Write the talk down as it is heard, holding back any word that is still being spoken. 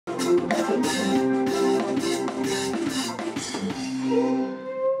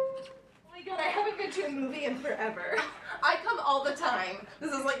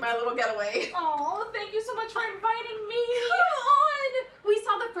getaway. Oh, thank you so much for inviting me. Come on! We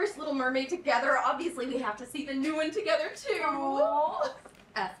saw the first Little Mermaid together. Obviously, we have to see the new one together, too. Oh.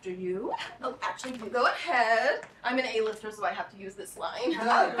 After you. Oh, actually, you go ahead. I'm an A-lister, so I have to use this line.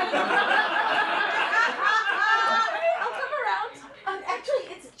 I'll come around. Actually,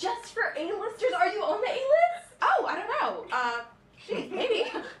 it's just for A-listers. Are you on the A-list? Oh, I don't know. Geez, maybe.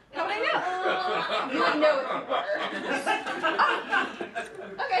 How would I know? You would know if you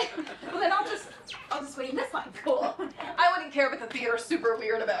were. Okay. Well, then I'll just wait in this line. Cool. I wouldn't care, but the theater's super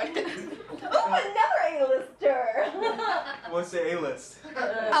weird about it. Oh, another A-lister. What's the A-list?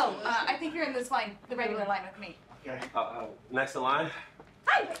 I think you're in this line, the regular line with me. Okay. Next in line.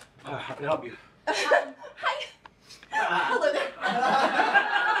 Hi. How can I help you? Hi. Hello there.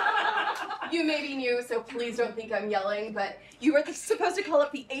 You may be new, so please don't think I'm yelling, but you were supposed to call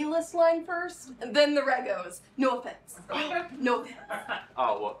up the A-list line first, and then the regos. No offense. No offense.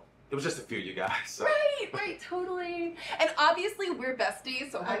 Oh, well, it was just a few of you guys, so. Right, totally. And obviously we're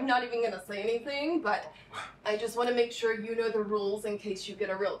besties, so I'm not even gonna say anything, but I just want to make sure you know the rules in case you get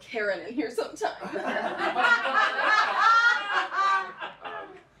a real Karen in here sometime.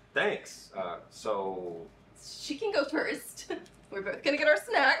 Thanks. So. She can go first. We're both gonna get our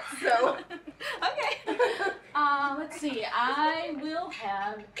snacks, so. Okay. Let's see. I will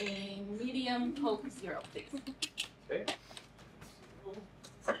have a medium Coke Zero, please. Okay.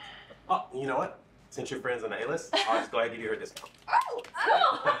 Oh, you know what? Since your friend's on the A-list, I'll just go ahead and give you her discount. Oh,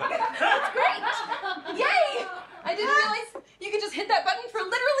 that's great! Yay! I didn't realize you could just hit that button for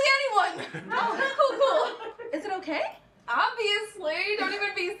literally anyone. Oh, cool. Is it okay? Obviously, don't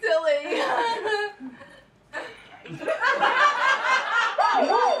even be silly. Oh,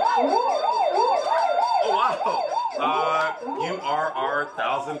 wow. You are our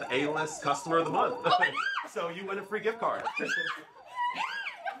 1,000th A-list customer of the month. So you win a free gift card.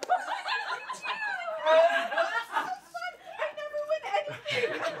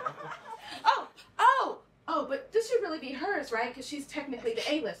 Oh, but this should really be hers, right? Because she's technically the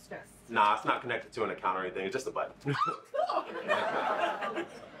A-lister. Nah, it's not connected to an account or anything. It's just a button. Cool.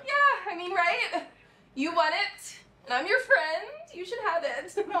 Yeah, I mean, right? You want it, and I'm your friend. You should have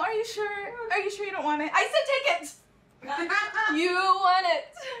it. No, are you sure? Are you sure you don't want it? I said take it. You want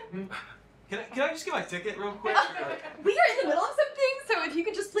it. Can I just get my ticket real quick? We are in the middle of something, so if you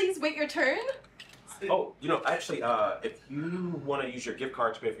could just please wait your turn. Oh, actually, if you want to use your gift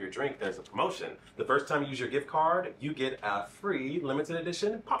card to pay for your drink, there's a promotion. The first time you use your gift card, you get a free limited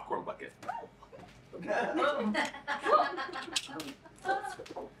edition popcorn bucket. Okay.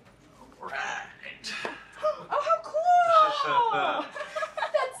 Right. Oh, how cool!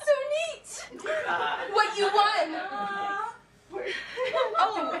 That's so neat. What you won?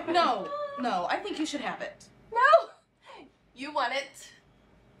 Oh, no, I think you should have it. No, you want it.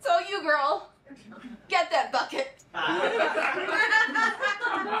 So you, girl, get that bucket.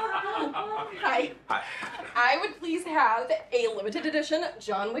 Hi. Hi. I would please have a limited edition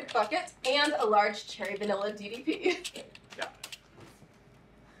John Wick bucket and a large cherry vanilla DDP. Yeah.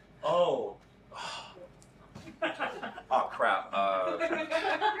 Oh. Oh, crap.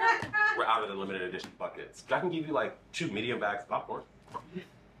 We're out of the limited edition buckets. I can give you like 2 medium bags of popcorn.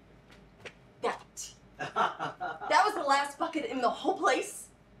 That was the last bucket in the whole place.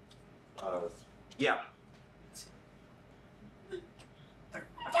 Yeah.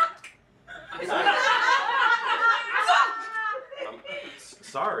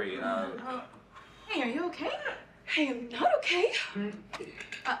 Sorry. Hey, are you okay? I am not okay.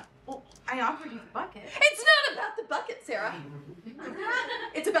 Well, I offered you the bucket. It's not about the bucket, Sarah.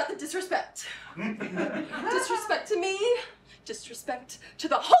 It's about the disrespect. Disrespect to me, disrespect to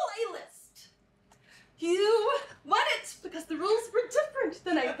the whole A-list. You won it because the rules were different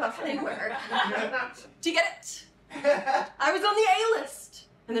than I thought they were. Do you get it? I was on the A-list,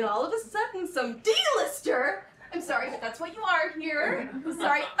 and then all of a sudden some D-lister, I'm sorry, but that's what you are here. I'm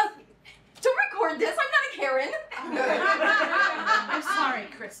sorry. Don't record this, I'm not a Karen. I'm sorry,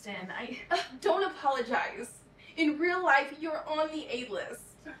 Kristen. Don't apologize. In real life, you're on the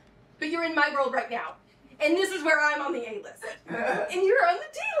A-list. But you're in my world right now. And this is where I'm on the A-list. And you're on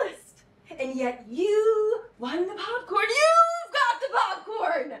the D-list. And yet you won the popcorn. You've got the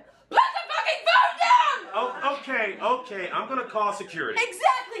popcorn! Put the fucking phone down! Oh, okay. I'm gonna call security.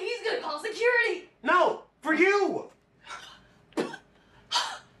 Exactly, he's gonna call security. No, for you!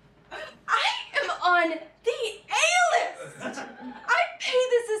 I am on the A-list! I pay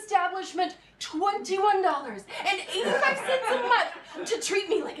this establishment $21.85 a month to treat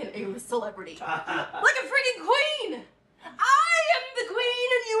me like an A-list celebrity. Like a freaking queen! I am the queen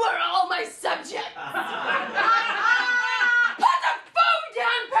and you are all my subjects! Put the phone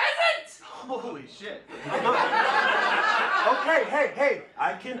down, peasant! I'm not. Okay, hey,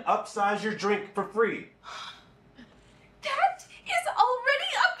 I can upsize your drink for free. That is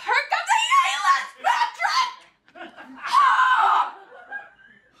already a perk of the A-list, Patrick!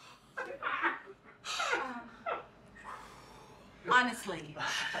 Honestly,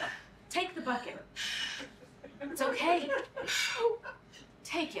 take the bucket. It's okay.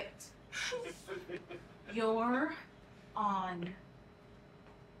 Take it. You're on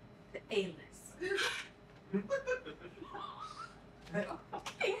the A-list.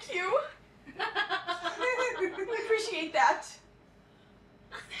 Thank you. I appreciate that.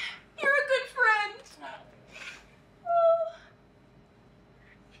 You're a good friend.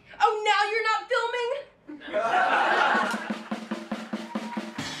 Oh, now you're not filming?